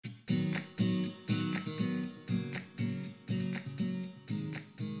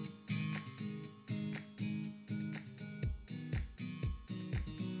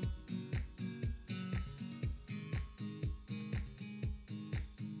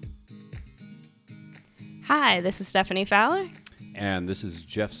Hi, this is Stephanie Fowler. And this is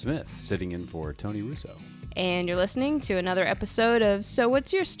Jeff Smith, sitting in for Tony Russo. And you're listening to another episode of So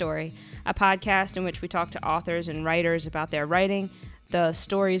What's Your Story? A podcast in which we talk to authors and writers about their writing, the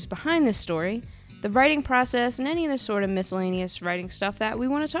stories behind the story, the writing process, and any of the sort of miscellaneous writing stuff that we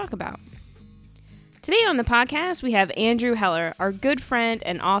want to talk about. Today on the podcast, we have Andrew Heller, our good friend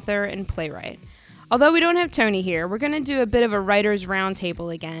and author and playwright. Although we don't have Tony here, we're going to do a bit of a writer's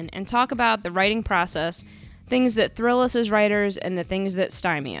roundtable again and talk about the writing process, things that thrill us as writers, and the things that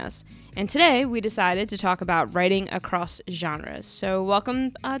stymie us. And today, we decided to talk about writing across genres. So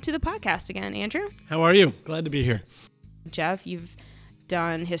welcome to the podcast again, Andrew. How are you? Glad to be here. Jeff, you've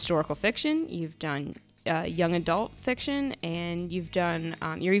done historical fiction, you've done young adult fiction, and you've done,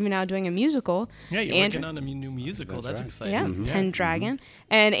 you're even now doing a musical. Yeah, you're working on a new musical. That's right. exciting. Yeah, Mm-hmm. Pendragon.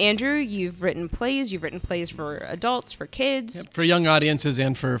 And Andrew, you've written plays for adults, for kids. Yep, for young audiences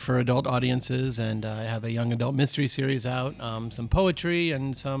and for adult audiences. And I have a young adult mystery series out, some poetry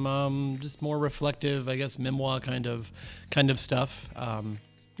and some just more reflective, I guess, memoir kind of stuff.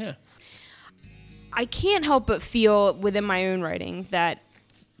 Yeah. I can't help but feel within my own writing that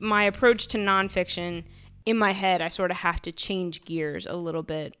my approach to nonfiction, in my head, I sort of have to change gears a little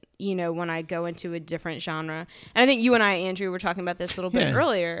bit, you know, when I go into a different genre. And I think you and I, Andrew, were talking about this a little bit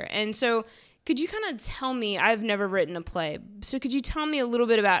earlier. And so could you kind of tell me, I've never written a play, so could you tell me a little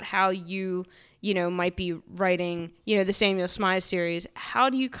bit about how you might be writing, the Samuel Smiles series? How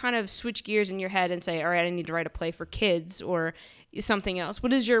do you kind of switch gears in your head and say, all right, I need to write a play for kids or something else?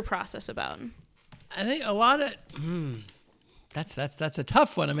 What is your process about? I think a lot of... That's a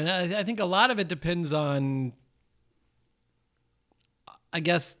tough one. I mean, I think a lot of it depends on, I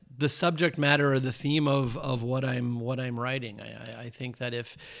guess, the subject matter or the theme of what I'm writing. I think that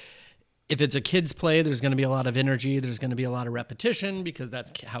if it's a kid's play, there's going to be a lot of energy. There's going to be a lot of repetition because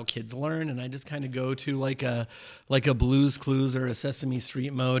that's how kids learn. And I just kind of go to like a Blue's Clues or a Sesame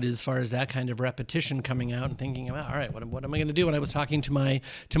Street mode as far as that kind of repetition coming out and thinking about, all right, what am I going to do? When I was talking to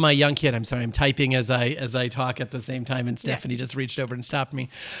my young kid, I'm sorry, I'm typing as I talk at the same time, and Stephanie just reached over and stopped me.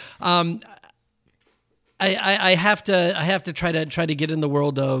 I have to try to get in the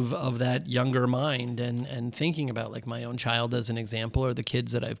world of that younger mind and thinking about like my own child as an example, or the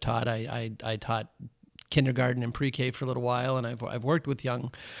kids that I've taught. I taught kindergarten and pre-K for a little while, and I've worked with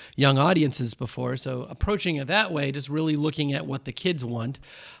young audiences before. So approaching it that way, just really looking at what the kids want.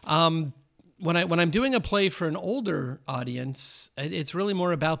 When I'm doing a play for an older audience, it's really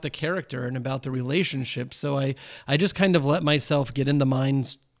more about the character and about the relationship. So I just kind of let myself get in the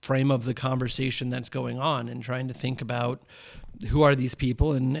mind's frame of the conversation that's going on and trying to think about who are these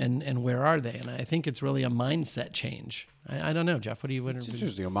people and where are they. And I think it's really a mindset change. I don't know, Jeff. It's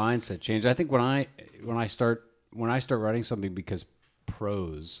interesting, a mindset change. I think when I start writing something, because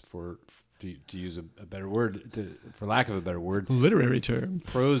prose, to use a better word, for lack of a better word, literary term,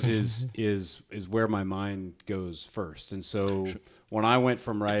 prose is where my mind goes first. And so when I went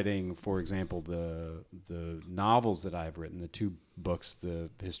from writing, for example, the novels that I've written, the two books, the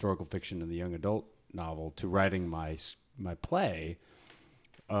historical fiction and the young adult novel, to writing my play,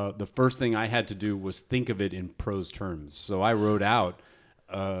 the first thing I had to do was think of it in prose terms. So I wrote out,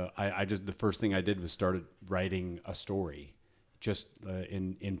 the first thing I did was started writing a story, just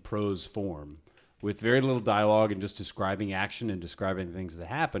in prose form, with very little dialogue and just describing action and describing things that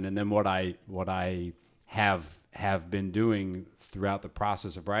happen. And then what I have been doing throughout the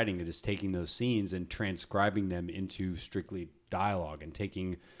process of writing it is taking those scenes and transcribing them into strictly dialogue, and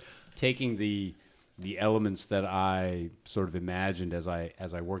taking the elements that I sort of imagined as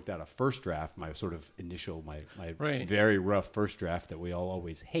I worked out a first draft, my sort of initial, my very rough first draft that we all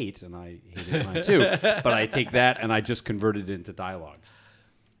always hate, and I hated mine too. But I take that and I just convert it into dialogue.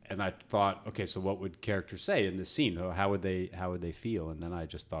 And I thought, okay, so what would characters say in this scene? How would they feel? And then I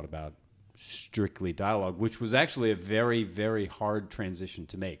just thought about strictly dialogue, which was actually a very, very hard transition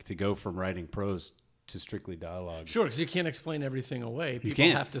to make, to go from writing prose to strictly dialogue. Sure, because you can't explain everything away.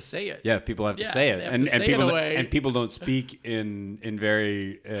 People have to say it. Yeah, people have to say it, and people don't speak in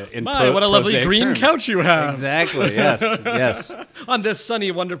very what a lovely green terms. Couch you have. Exactly. Yes. On this sunny,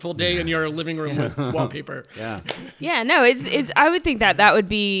 wonderful day in your living room with wallpaper. Yeah. Yeah. No, it's. I would think that would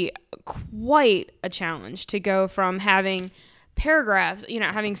be quite a challenge to go from having paragraphs,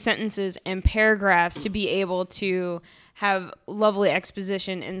 having sentences and paragraphs, to be able to have lovely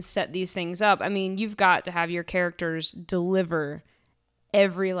exposition and set these things up. I mean, you've got to have your characters deliver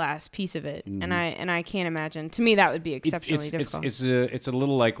every last piece of it, and I can't imagine. To me, that would be exceptionally difficult. It's a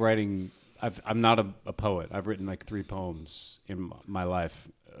little like writing. I'm not a poet. I've written like 3 poems in my life,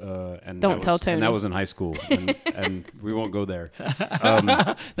 and Don't tell Tony. And that was in high school, and we won't go there.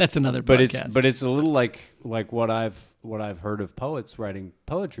 That's another But podcast. it's a little like what I've heard of poets writing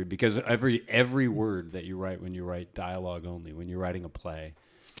poetry, because every word that you write when you write dialogue only, when you're writing a play,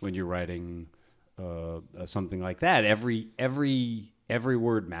 when you're writing something like that, every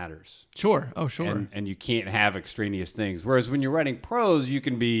word matters. Sure. Oh, sure. And you can't have extraneous things. Whereas when you're writing prose, you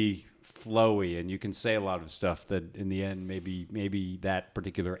can be flowy and you can say a lot of stuff that in the end maybe that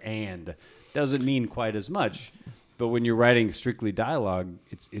particular "and" doesn't mean quite as much. But when you're writing strictly dialogue,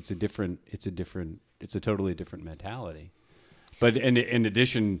 it's a totally different mentality. But in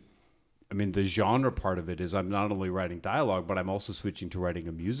addition, I mean, the genre part of it is I'm not only writing dialogue, but I'm also switching to writing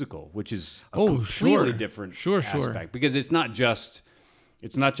a musical, which is a completely different aspect. Because it's not just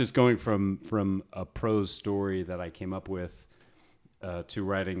going from a prose story that I came up with to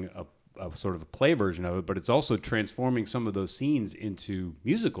writing a sort of a play version of it, but it's also transforming some of those scenes into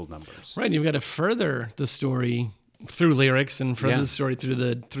musical numbers. Right, you've got to further the story through lyrics and further the story through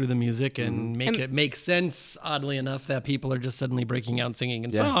the music and make it make sense, oddly enough, that people are just suddenly breaking out singing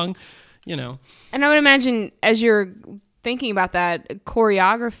in song, you know. And I would imagine as you're thinking about that,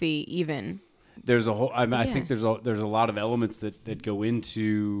 choreography even. There's a whole. I think there's a lot of elements that go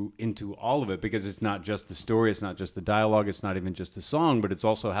into all of it, because it's not just the story, it's not just the dialogue, it's not even just the song, but it's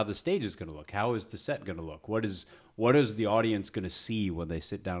also how the stage is going to look. How is the set going to look? What is the audience going to see when they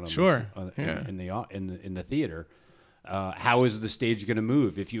sit down in the theater? How is the stage going to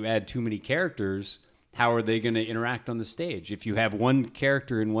move? If you add too many characters, how are they going to interact on the stage? If you have one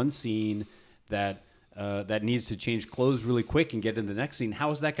character in one scene that needs to change clothes really quick and get into the next scene, how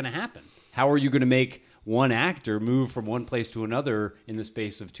is that going to happen? How are you going to make one actor move from one place to another in the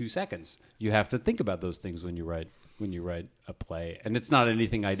space of 2 seconds? You have to think about those things when you write a play, and it's not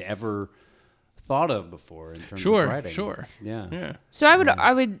anything I'd ever thought of before in terms of writing. Sure. Yeah. So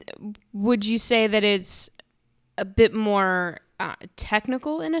would you say that it's a bit more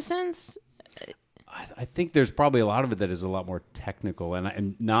technical in a sense? I think there's probably a lot of it that is a lot more technical,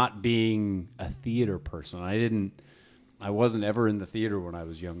 and not being a theater person, I wasn't ever in the theater when I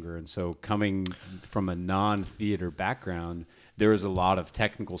was younger, and so coming from a non-theater background, there is a lot of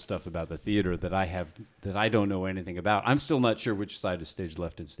technical stuff about the theater that I don't know anything about. I'm still not sure which side is stage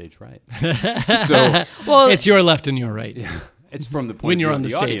left and stage right. So, it's your left and your right. Yeah, it's from the point of view of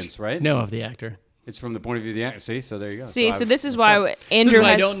the audience, right? No, of the actor. It's from the point of view of the actor. See, so there you go. So this is why Andrew. This is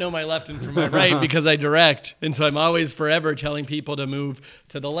why I don't know my left and from my right, because I direct, and so I'm always forever telling people to move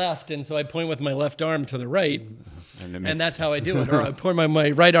to the left, and so I point with my left arm to the right, and that's how I do it. Or I point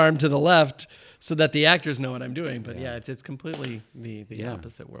my right arm to the left so that the actors know what I'm doing. But it's completely the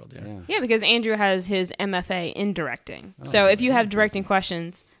opposite world. Yeah, because Andrew has his MFA in directing. So if you have directing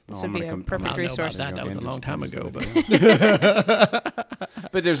questions, this would be a perfect resource. That was a long time ago, but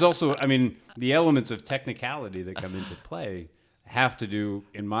but there's also, I mean, the elements of technicality that come into play have to do,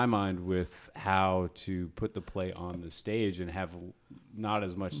 in my mind, with how to put the play on the stage, and have not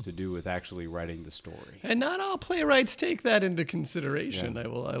as much to do with actually writing the story. And not all playwrights take that into consideration. I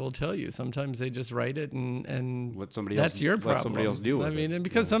will tell you. Sometimes they just write it and let somebody that's else, your problem. Let somebody else deal with it. I mean, and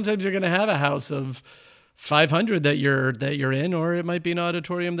because sometimes you're going to have a house of 500 that you're in, or it might be an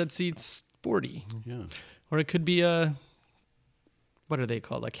auditorium that seats 40. Yeah. Or it could be what are they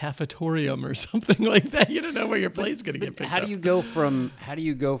called? A cafetorium or something like that. You don't know where your play's going to get picked up. How do you go from? I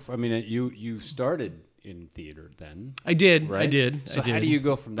mean, you started in theater then. I did. Right? I did. So how do you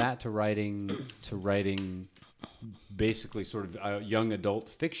go from that to writing basically sort of young adult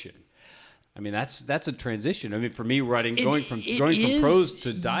fiction? I mean, that's a transition. I mean, for me, going from prose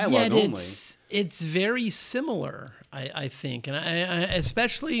to dialogue only. It's very similar, I think, and I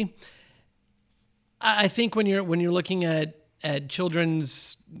especially I think when you're looking at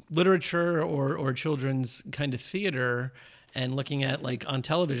children's literature or children's kind of theater, and looking at, like, on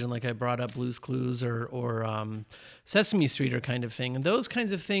television, like I brought up Blue's Clues or Sesame Street or kind of thing. And those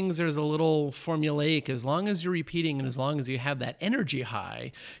kinds of things, there's a little formulaic. As long as you're repeating and as long as you have that energy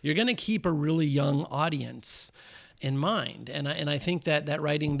high, you're going to keep a really young audience in mind. And I think that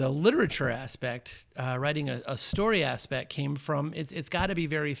writing the literature aspect, writing a story aspect came from, it's got to be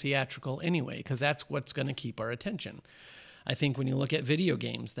very theatrical anyway, because that's what's going to keep our attention. I think when you look at video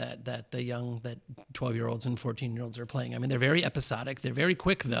games that 12-year-olds and 14-year-olds are playing, I mean, they're very episodic. They're very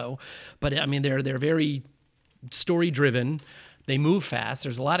quick, though. But, I mean, they're very story-driven. They move fast.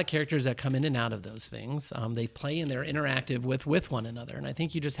 There's a lot of characters that come in and out of those things. They play and they're interactive with one another. And I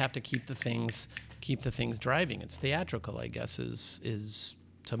think you just have to keep the things driving. It's theatrical, I guess,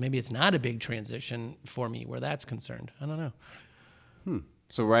 so maybe it's not a big transition for me where that's concerned. I don't know.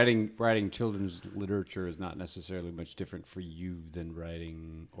 So writing children's literature is not necessarily much different for you than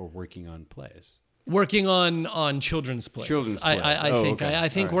writing or working on plays. Working on children's plays. I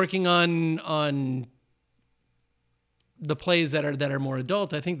think working on the plays that are more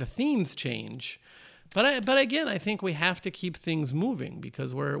adult, I think the themes change. But again, I think we have to keep things moving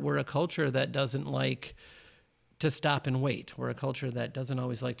because we're a culture that doesn't like to stop and wait. We're a culture that doesn't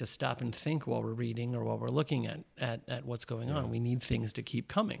always like to stop and think while we're reading or while we're looking at what's going on. We need things to keep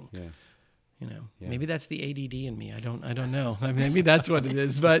coming. Yeah. Maybe that's the ADD in me. I don't know. I mean, maybe that's what it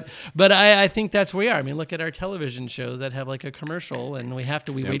is. But I think that's where we are. I mean, look at our television shows that have like a commercial, and we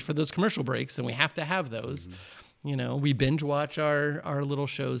wait for those commercial breaks, and we have to have those. Mm-hmm. We binge watch our little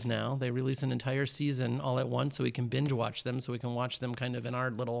shows now. They release an entire season all at once, so we can binge watch them, so we can watch them kind of in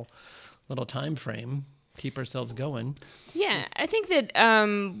our little time frame. Keep ourselves going. Yeah, I think that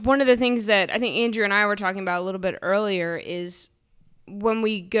one of the things that I think Andrew and I were talking about a little bit earlier is when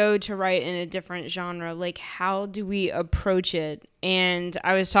we go to write in a different genre, like how do we approach it? And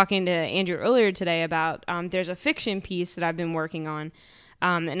I was talking to Andrew earlier today about there's a fiction piece that I've been working on.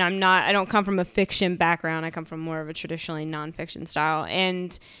 And I don't come from a fiction background. I come from more of a traditionally nonfiction style.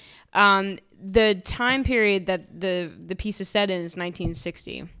 And the time period that the piece is set in is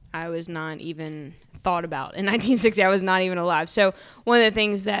 1960. I was not even thought about. In 1960, I was not even alive. So one of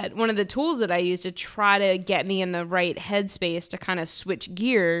the tools that I used to try to get me in the right headspace to kind of switch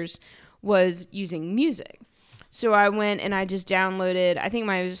gears was using music. So I went and I just downloaded, I think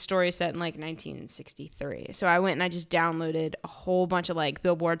my story is set in like 1963. So I went and I just downloaded a whole bunch of like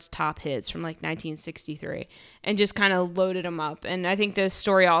Billboard's top hits from like 1963 and just kind of loaded them up. And I think the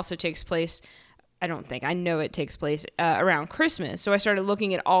story also takes place, I know it takes place around Christmas. So I started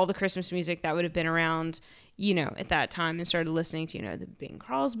looking at all the Christmas music that would have been around, at that time and started listening to, the Bing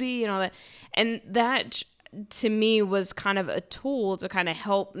Crosby and all that. And that to me was kind of a tool to kind of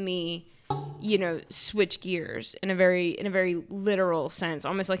help me, switch gears in a very literal sense,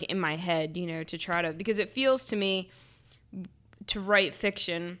 almost like in my head, to try to, because it feels to me to write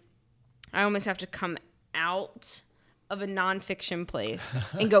fiction, I almost have to come out of a nonfiction place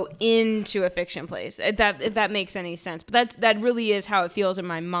and go into a fiction place, if that makes any sense. But that really is how it feels in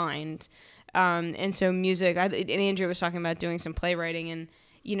my mind. And so music, and Andrew was talking about doing some playwriting,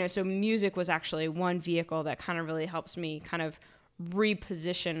 and so music was actually one vehicle that kind of really helps me kind of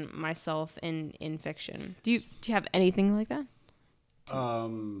reposition myself in fiction. Do you have anything like that?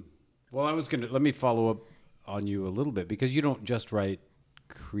 Well, let me follow up on you a little bit, because you don't just write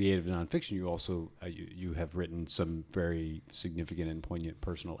creative nonfiction. You also you have written some very significant and poignant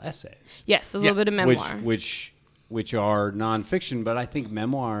personal essays. Yes, a little bit of memoir, which are nonfiction. But I think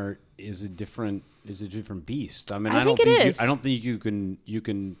memoir is a different beast. I mean, I don't think you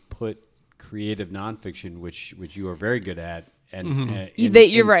can put creative nonfiction, which you are very good at, and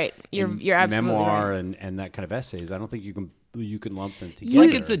you're right. You're absolutely memoir right. and that kind of essays. I don't think you can lump them together. It's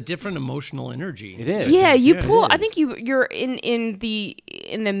like it's a different emotional energy. It is. Yeah, pull. I think you're in the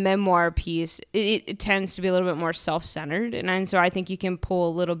memoir piece. It tends to be a little bit more self-centered, and so I think you can pull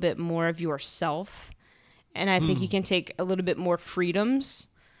a little bit more of yourself, and I think you can take a little bit more freedoms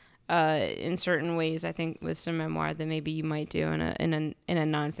in certain ways. I think with some memoir than maybe you might do in a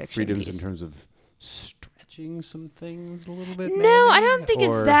nonfiction freedoms piece. In terms of stretching some things a little bit. No, maybe? I don't think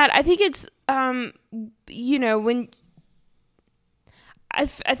it's that. I think it's when. I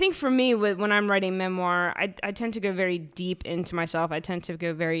think for me, when I'm writing memoir, I tend to go very deep into myself. I tend to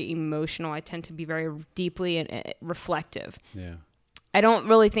go very emotional. I tend to be very deeply reflective. Yeah. I don't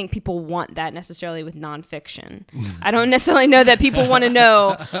really think people want that necessarily with nonfiction. I don't necessarily know that people want to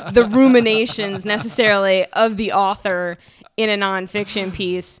know the ruminations necessarily of the author in a nonfiction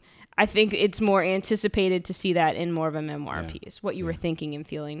piece. I think it's more anticipated to see that in more of a memoir piece, what you were thinking and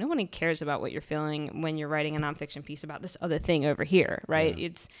feeling. No one cares about what you're feeling when you're writing a nonfiction piece about this other thing over here, right? Yeah.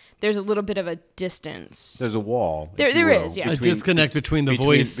 There's a little bit of a distance. There's a wall. There is, yeah. A disconnect between the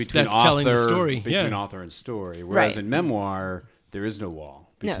voice that's author, telling the story. Between author and story. Whereas in memoir, there is no wall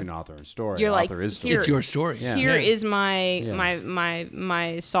between author and story. You're author like, is story. It's your story. Yeah. Here is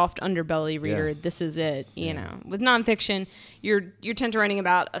my soft underbelly reader. Yeah. This is it. You know, with nonfiction, you're tend to writing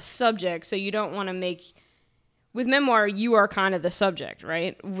about a subject, so you don't want to make. With memoir, you are kind of the subject,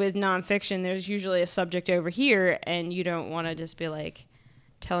 right? With nonfiction, there's usually a subject over here, and you don't want to just be like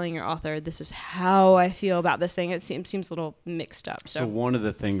telling your author, "This is how I feel about this thing." It seems a little mixed up. So one of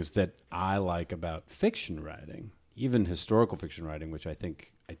the things that I like about fiction writing, even historical fiction writing, which I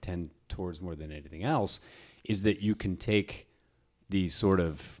think I tend towards more than anything else, is that you can take these sort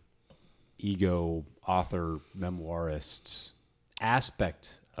of ego author memoirists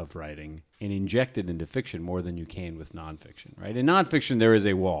aspect of writing and inject it into fiction more than you can with nonfiction, right? In nonfiction, there is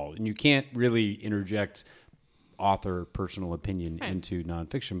a wall, and you can't really interject author personal opinion into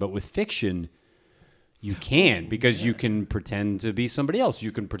nonfiction. But with fiction, you can, because you can pretend to be somebody else.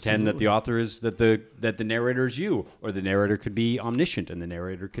 You can pretend that the author is that the narrator is you, or the narrator could be omniscient, and the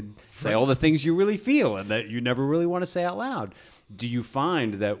narrator could say all the things you really feel and that you never really want to say out loud. Do you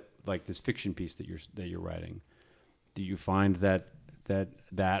find that, like this fiction piece that you're writing, do you find that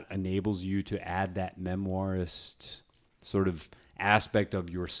enables you to add that memoirist sort of aspect of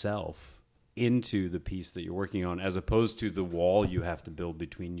yourself into the piece that you're working on, as opposed to the wall you have to build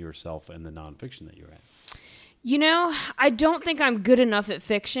between yourself and the nonfiction that you're at? You know, I don't think I'm good enough at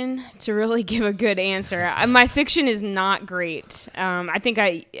fiction to really give a good answer. My fiction is not great. I think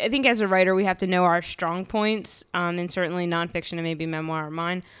as a writer, we have to know our strong points, and certainly nonfiction and maybe memoir are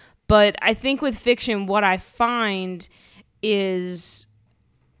mine. But I think with fiction, what I find is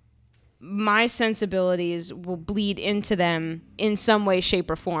my sensibilities will bleed into them in some way, shape,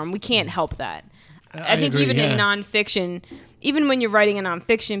 or form. We can't help that. I think agree, even in nonfiction, even when you're writing a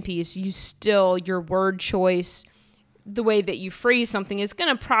nonfiction piece, your word choice, the way that you phrase something is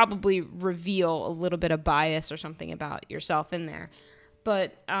going to probably reveal a little bit of bias or something about yourself in there.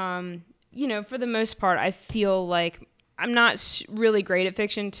 But, for the most part, I feel like I'm not really great at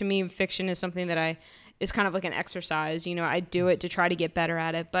fiction. To me, fiction is something that is kind of like an exercise. I do it to try to get better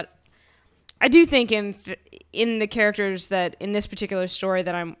at it. But I do think in the characters that in this particular story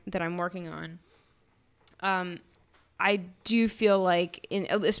that I'm working on, I do feel like,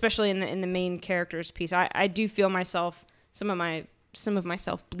 especially in the main characters piece, I do feel some of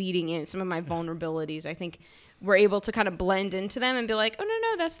myself bleeding in, some of my vulnerabilities. I think we're able to kind of blend into them and be like, oh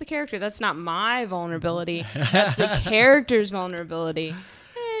no, that's the character. That's not my vulnerability. That's the character's vulnerability.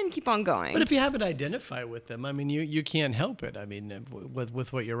 And keep on going. But if you haven't identified with them, I mean, you can't help it. I mean,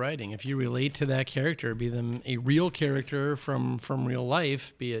 with what you're writing, if you relate to that character, be them a real character from real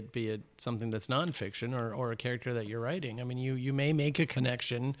life, be it something that's nonfiction or a character that you're writing. I mean, you may make a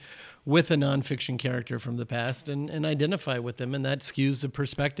connection with a nonfiction character from the past and identify with them, and that skews the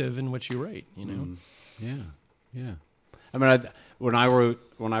perspective in which you write. Yeah. I mean, when I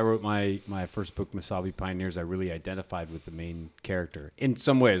wrote my first book, Misabi Pioneers, I really identified with the main character in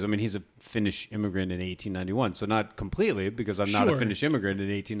some ways. I mean, he's a Finnish immigrant in 1891, so not completely, because I'm not a Finnish immigrant in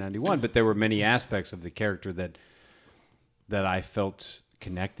 1891, but there were many aspects of the character that I felt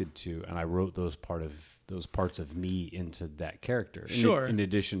connected to, and I wrote those parts of me into that character. In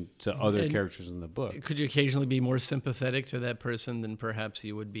addition to other characters in the book. Could you occasionally be more sympathetic to that person than perhaps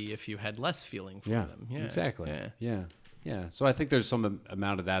you would be if you had less feeling for them? Yeah, exactly. Yeah. So I think there's some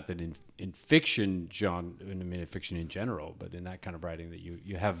amount of that in fiction, John, in fiction in general, but in that kind of writing, that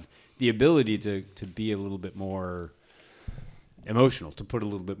you have the ability to be a little bit more emotional, to put a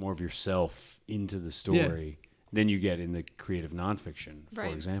little bit more of yourself into the story than you get in the creative nonfiction, for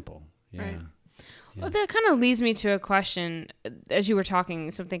example. Yeah. Right. Well, that kind of leads me to a question. As you were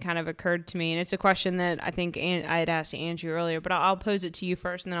talking, something kind of occurred to me, and it's a question that I think I had asked Andrew earlier, but I'll pose it to you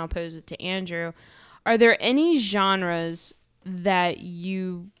first, and then I'll pose it to Andrew. Are there any genres that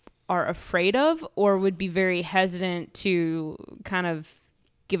you are afraid of or would be very hesitant to kind of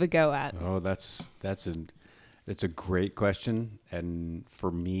give a go at? Oh, that's a great question. And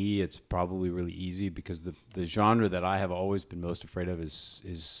for me, it's probably really easy, because the genre that I have always been most afraid of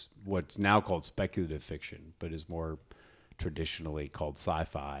is what's now called speculative fiction, but is more traditionally called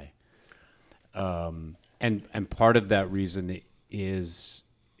sci-fi. And part of that reason is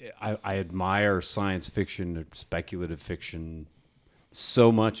I admire science fiction or speculative fiction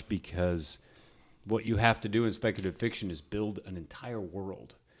so much, because what you have to do in speculative fiction is build an entire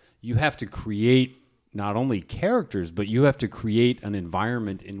world. You have to create not only characters, but you have to create an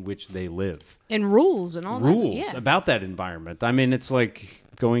environment in which they live. And rules and all that. Rules about that environment. I mean, it's like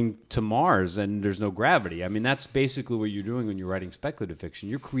going to Mars and there's no gravity. I mean, that's basically what you're doing when you're writing speculative fiction.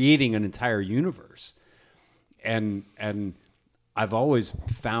 You're creating an entire universe. And I've always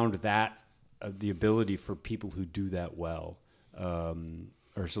found that the ability for people who do that well,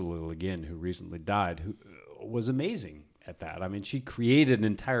 Ursula Le Guin, who recently died, who was amazing at that. I mean, she created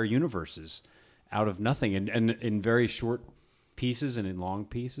entire universes out of nothing, and in very short pieces and in long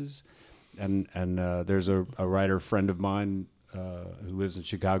pieces. And there's a writer friend of mine who lives in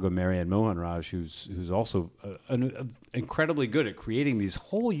Chicago, Marianne Mohanraj, who's also incredibly good at creating these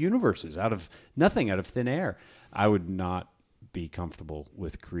whole universes out of nothing, out of thin air. I would not be comfortable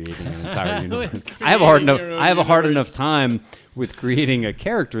with creating an entire universe. I have a hard enough time with creating a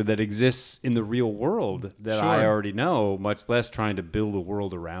character that exists in the real world that I already know, much less trying to build a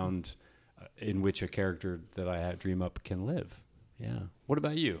world around in which a character that I dream up can live. Yeah. What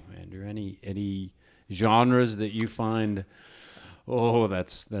about you, Andrew? Any genres that you find,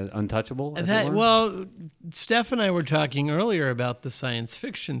 that's untouchable? as it were? Well, Steph and I were talking earlier about the science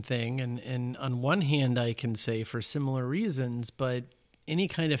fiction thing, and on one hand, I can say for similar reasons, but any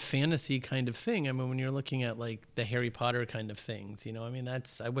kind of fantasy kind of thing. I mean, when you're looking at like the Harry Potter kind of things, I mean,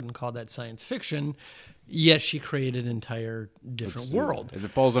 I wouldn't call that science fiction. Yet she created an entire different world. It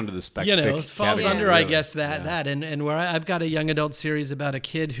falls under the spec. It falls under, really. I guess, that. And where I've got a young adult series about a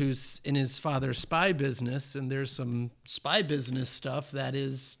kid who's in his father's spy business, and there's some spy business stuff that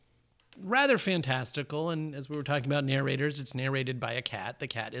is rather fantastical. And as we were talking about narrators, it's narrated by a cat. The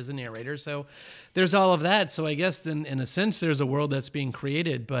cat is a narrator. So there's all of that. So I guess then, in a sense, there's a world that's being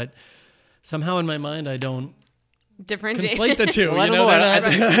created. But somehow in my mind, I don't differentiate. Conflate the two.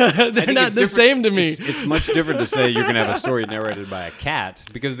 Well, They're not the same to me. It's much different to say you're going to have a story narrated by a cat,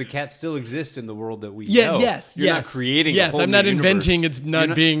 because the cat still exists in the world that we know. You're not creating a whole I'm not new inventing. universe. It's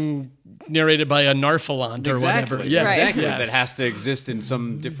not being narrated by a narfalant or whatever. Yeah, Right. exactly. Yes. That has to exist in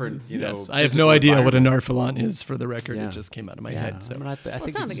some different, Yes. I have no idea what a narfalant is, for the record. Yeah. It just came out of my head. So. I mean, I think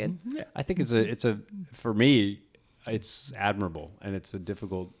it sounded it's- good. Yeah, I think it's a for me, it's admirable, and it's a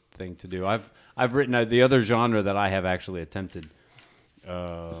difficult thing to do. I've written the other genre that I have actually attempted.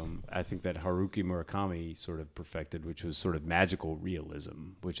 I think that Haruki Murakami sort of perfected, which was sort of magical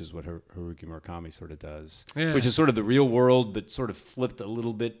realism, which is what Haruki Murakami sort of does, which is sort of the real world, but sort of flipped a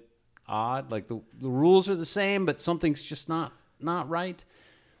little bit odd. Like the rules are the same, but something's just not right.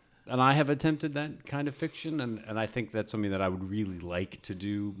 And I have attempted that kind of fiction, and I think that's something that I would really like to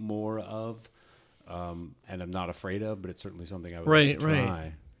do more of, and I'm not afraid of, but it's certainly something I would like to try.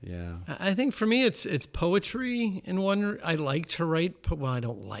 Right. Yeah. I think for me, it's poetry in one. I like to write. Well, I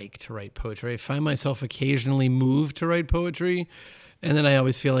don't like to write poetry. I find myself occasionally moved to write poetry, and then I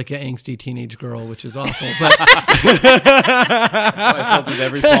always feel like an angsty teenage girl, which is awful. But I felt with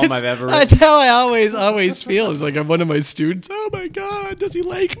every poem I've ever written. that's how I always feel. It's like I'm one of my students. Oh my God, does he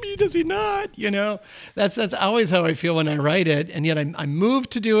like me? Does he not? That's always how I feel when I write it. And yet I'm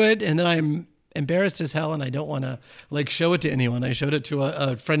moved to do it, and then I'm embarrassed as hell, and I don't want to show it to anyone. I showed it to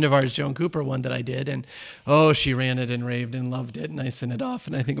a friend of ours, Joan Cooper, one that I did, and she ran it and raved and loved it, and I sent it off,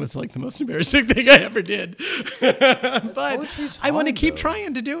 and I think it was like the most embarrassing thing I ever did. But I want to keep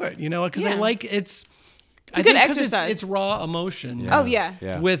trying to do it, because I like it's a good exercise. It's raw emotion. Oh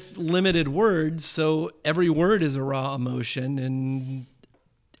yeah. With limited words, so every word is a raw emotion, and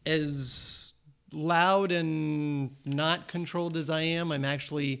as loud and not controlled as I am, I'm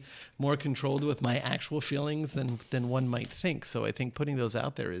actually more controlled with my actual feelings than one might think. So I think putting those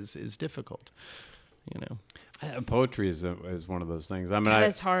out there is difficult. Poetry is one of those things. I mean,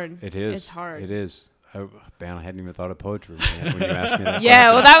 it's hard. It is. It's hard. It is. I hadn't even thought of poetry when you asked me that.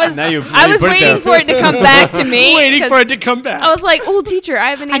 Yeah, well, that was. I was waiting for it to come back to me. Waiting for it to come back. I was like, "Oh, teacher, I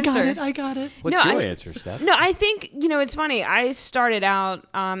have an answer." I got it. What's your answer, Steph? No, I think it's funny. I started out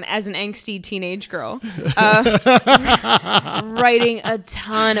as an angsty teenage girl, writing a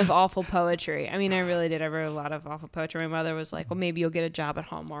ton of awful poetry. I mean, I really did. I wrote a lot of awful poetry. My mother was like, "Well, maybe you'll get a job at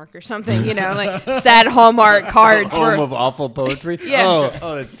Hallmark or something." Like sad Hallmark cards. Home of awful poetry. Yeah.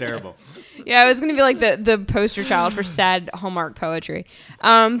 Oh, that's terrible. Yeah, I was going to be like the poster child for sad Hallmark poetry.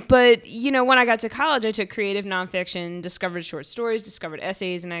 But, when I got to college, I took creative nonfiction, discovered short stories, discovered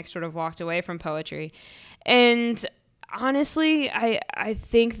essays, and I sort of walked away from poetry. And honestly, I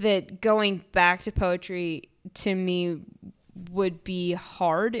think that going back to poetry to me would be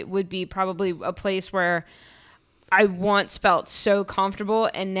hard. It would be probably a place where I once felt so comfortable,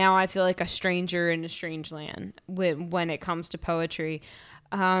 and now I feel like a stranger in a strange land when it comes to poetry.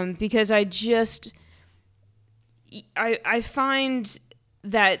 Because I find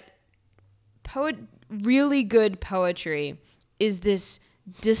that really good poetry is this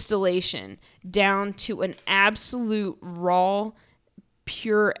distillation down to an absolute raw,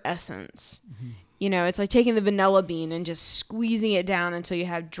 pure essence. Mm-hmm. It's like taking the vanilla bean and just squeezing it down until you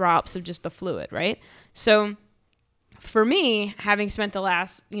have drops of just the fluid, right? So for me, having spent the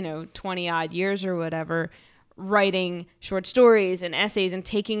last, 20 odd years or whatever, writing short stories and essays and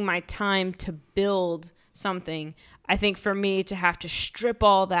taking my time to build something, I think for me to have to strip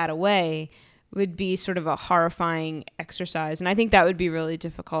all that away would be sort of a horrifying exercise. And I think that would be really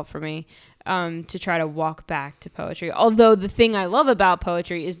difficult for me to try to walk back to poetry. Although the thing I love about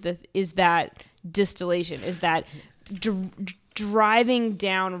poetry is that distillation, is that driving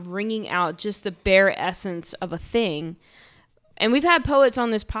down, wringing out just the bare essence of a thing And we've had poets on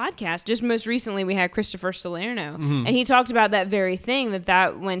this podcast. Just most recently, we had Christopher Salerno, and he talked about that very thing,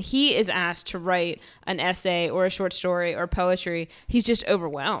 that when he is asked to write an essay or a short story or poetry, he's just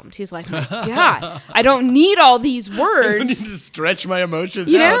overwhelmed. He's like, my God, I don't need all these words. I need to stretch my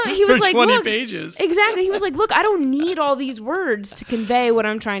emotions You know, out he was for like, 20 look, pages. Exactly. He was like, look, I don't need all these words to convey what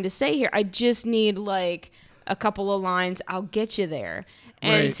I'm trying to say here. I just need like a couple of lines. I'll get you there.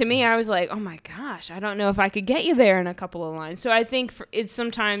 And Right. to me, I was like, oh my gosh, I don't know if I could get you there in a couple of lines. So I think it's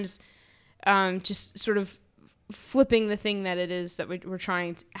sometimes just sort of flipping the thing that it is that we're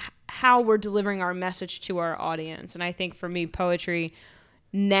trying to, how we're delivering our message to our audience. And I think for me, poetry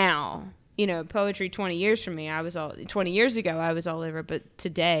now, you know, poetry 20 years from me, 20 years ago, I was all over, but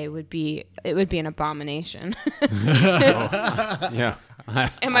today would be an abomination. Yeah.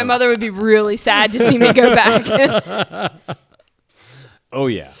 And my mother would be really sad to see me go back. Oh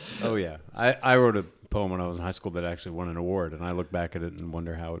yeah. I wrote a poem when I was in high school that actually won an award, and I look back at it and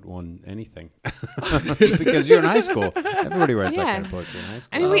wonder how it won anything. Because you're in high school. Everybody writes that kind of poetry in high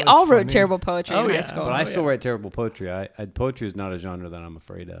school. I mean, we all wrote terrible poetry in high school. But I still write terrible poetry. Poetry is not a genre that I'm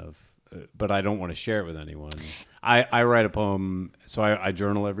afraid of, but I don't want to share it with anyone. I write a poem, so I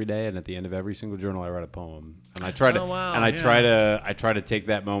journal every day, and at the end of every single journal, I write a poem, and I try try to take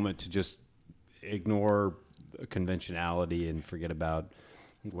that moment to just ignore conventionality and forget about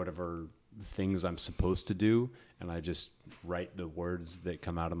whatever things I'm supposed to do, and I just write the words that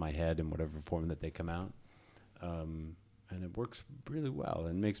come out of my head in whatever form that they come out, and it works really well.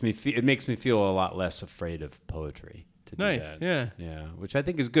 And makes me feel a lot less afraid of poetry. To do Nice, that. Yeah, which I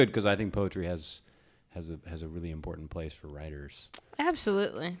think is good because I think poetry has a really important place for writers.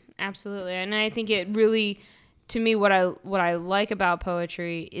 Absolutely, and I think it really, to me, what I like about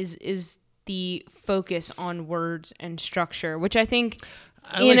poetry is the focus on words and structure, which I think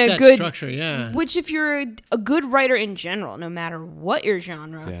structure, yeah. Which if you're a good writer in general, no matter what your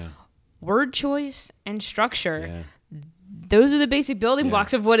genre, word choice and structure, those are the basic building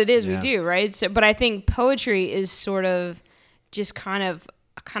blocks of what it is we do, right? So, but I think poetry is sort of just kind of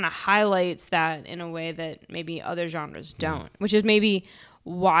highlights that in a way that maybe other genres don't, which is maybe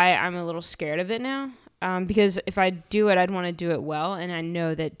why I'm a little scared of it now. Because if I do it, I'd want to do it well, and I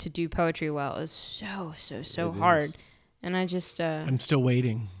know that to do poetry well is so hard. And I just I'm still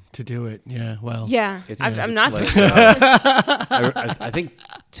waiting to do it. Yeah, well. Yeah, I'm not doing it. I think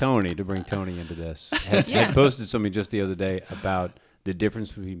Tony, to bring Tony into this, had posted something just the other day about the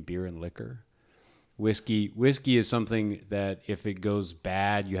difference between beer and liquor. Whiskey is something that if it goes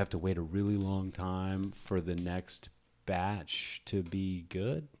bad, you have to wait a really long time for the next batch to be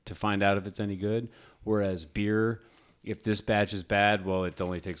good, to find out if it's any good. Whereas beer, if this batch is bad, well, it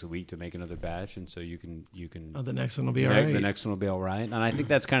only takes a week to make another batch, and so you can. Oh, the next one will be all right. The next one will be all right, and I think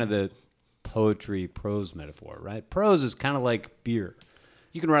that's kind of the poetry prose metaphor, right? Prose is kind of like beer.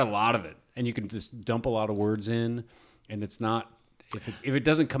 You can write a lot of it, and you can just dump a lot of words in, and it's not. If it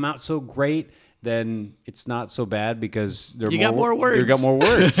doesn't come out so great, then it's not so bad because you got more words. You got more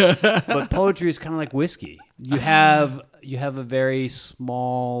words. But poetry is kind of like whiskey. You have a very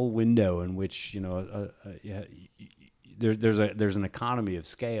small window in which there's an economy of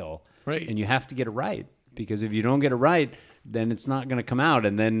scale, right? And you have to get it right, because if you don't get it right, then it's not going to come out,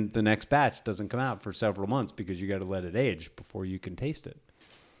 and then the next batch doesn't come out for several months because you got to let it age before you can taste it.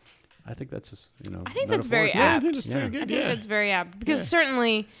 I think that's I think that's very apt. I think that's very good. I think that's very apt because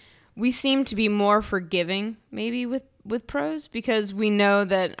certainly we seem to be more forgiving maybe with prose, because we know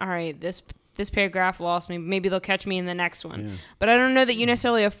that, all right, this paragraph lost me. Maybe they'll catch me in the next one. Yeah. But I don't know that you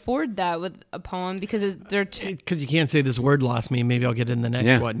necessarily afford that with a poem because because you can't say this word lost me. Maybe I'll get it in the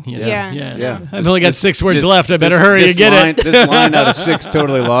next one. Yeah. I've only got 6 words left. I better hurry and get it. This line out of 6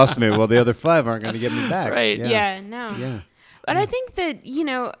 totally lost me. Well, the other 5 aren't going to get me back. Right. No. But I think that,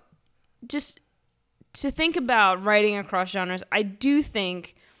 just to think about writing across genres, I do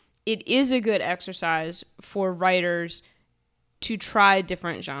think it is a good exercise for writers to try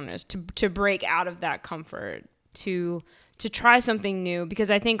different genres, to break out of that comfort, to try something new, because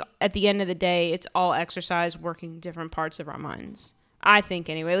I think at the end of the day, it's all exercise working different parts of our minds. I think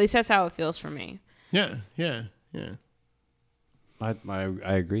anyway, at least that's how it feels for me. Yeah. I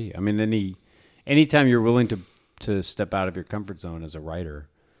agree. I mean, anytime you're willing to step out of your comfort zone as a writer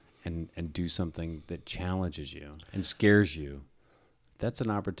and do something that challenges you and scares you, that's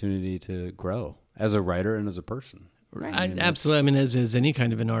an opportunity to grow as a writer and as a person. Right. Absolutely. I mean, as any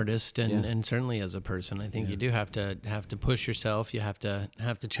kind of an artist, and certainly as a person, I think you do have to push yourself. You have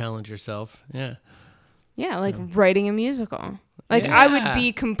to challenge yourself. Yeah. Yeah, like writing a musical. Like I would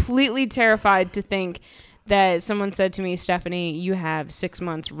be completely terrified to think that someone said to me, Stephanie, you have 6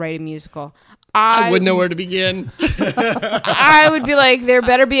 months, write a musical. I wouldn't know where to begin. I would be like, there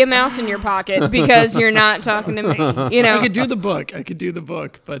better be a mouse in your pocket because you're not talking to me. You know, I could do the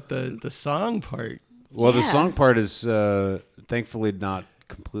book, but the song part. Well, the song part is thankfully not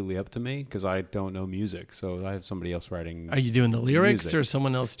completely up to me because I don't know music, so I have somebody else writing. Are you doing the lyrics music. or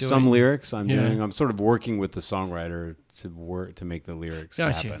someone else doing some lyrics? I'm doing. I'm sort of working with the songwriter to make the lyrics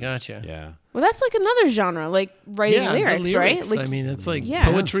happen. Gotcha. Yeah. well, that's like another genre, like writing lyrics, right? Like, I mean, it's like Yeah.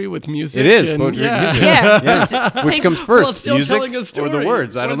 poetry with music. It is and- poetry with music. Yeah. Which comes first, Well, it's still music telling a story, or the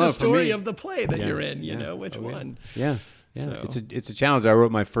words? I don't know. the story for me. of the play that Yeah. you're in. You Yeah. know which one. Yeah. So- It's a challenge. I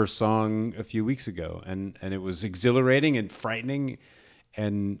wrote my first song a few weeks ago, and it was exhilarating and frightening,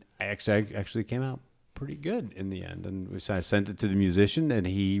 and I actually came out pretty good in the end. And I sent it to the musician, and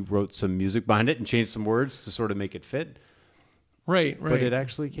he wrote some music behind it and changed some words to sort of make it fit. Right. But it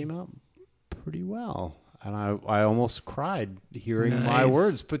actually came out pretty well. And I almost cried hearing my Nice.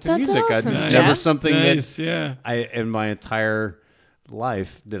 words put to That's music. awesome, It's Jeff. never something Nice, that yeah. I in my entire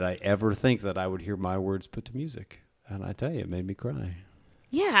life did I ever think that I would hear my words put to music. And I tell you, it made me cry.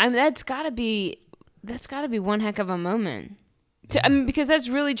 yeah, I mean, that's gotta be one heck of a moment. I mean, because that's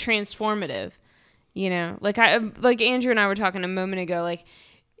really transformative. You know, like Andrew and I were talking a moment ago, like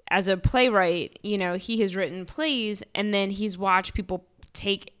as a playwright, you know, he has written plays and then he's watched people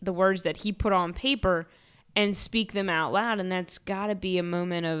take the words that he put on paper and speak them out loud. And that's gotta be a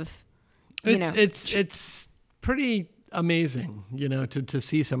moment of, you know. It's pretty amazing, you know, to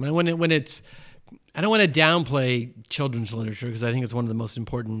see something. When it's, I don't want to downplay children's literature because I think it's one of the most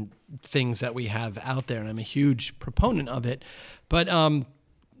important things that we have out there, and I'm a huge proponent of it. But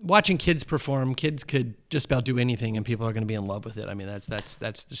watching kids perform, kids could just about do anything, and people are going to be in love with it. I mean, that's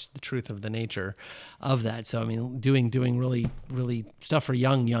just the truth of the nature of that. So I mean, doing really stuff for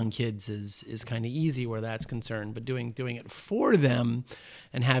young kids is kind of easy where that's concerned. But doing it for them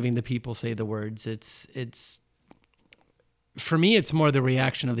and having the people say the words, it's. For me, it's more the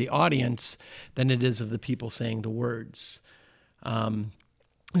reaction of the audience than it is of the people saying the words.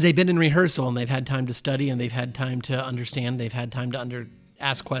 They've been in rehearsal and they've had time to study and they've had time to understand. They've had time to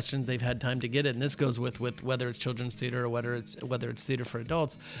ask questions. They've had time to get it. And this goes with whether it's children's theater or whether it's theater for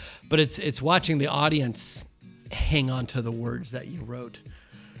adults. But it's watching the audience hang on to the words that you wrote,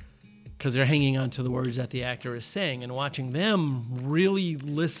 because they're hanging on to the words that the actor is saying, and watching them really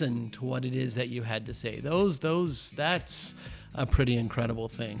listen to what it is that you had to say. That's a pretty incredible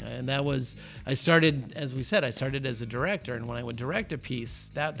thing. And I started as a director, and when I would direct a piece,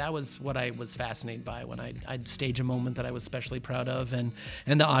 that was what I was fascinated by, when I'd stage a moment that I was especially proud of, and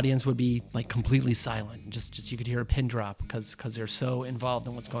the audience would be like completely silent. Just you could hear a pin drop because they're so involved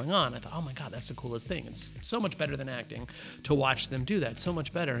in what's going on. I thought, oh my God, that's the coolest thing. It's so much better than acting to watch them do that. So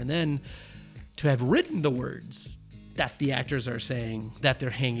much better. And then to have written the words that the actors are saying that they're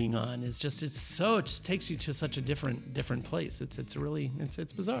hanging on is just, it just takes you to such a different place. It's really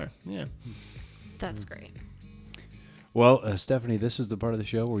bizarre. Yeah. That's great. Well, Stephanie, this is the part of the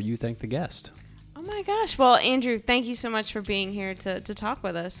show where you thank the guest. Oh my gosh. Well, Andrew, thank you so much for being here to talk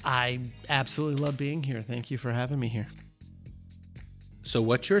with us. I absolutely love being here. Thank you for having me here. So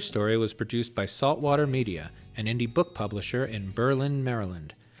What's Your Story was produced by Saltwater Media, an indie book publisher in Berlin,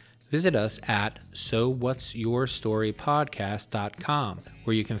 Maryland. Visit us at sowhatsyourstorypodcast.com,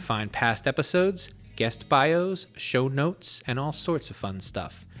 where you can find past episodes, guest bios, show notes, and all sorts of fun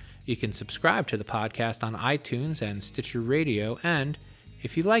stuff. You can subscribe to the podcast on iTunes and Stitcher Radio, and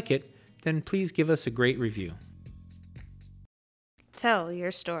if you like it, then please give us a great review. Tell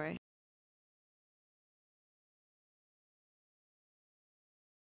your story.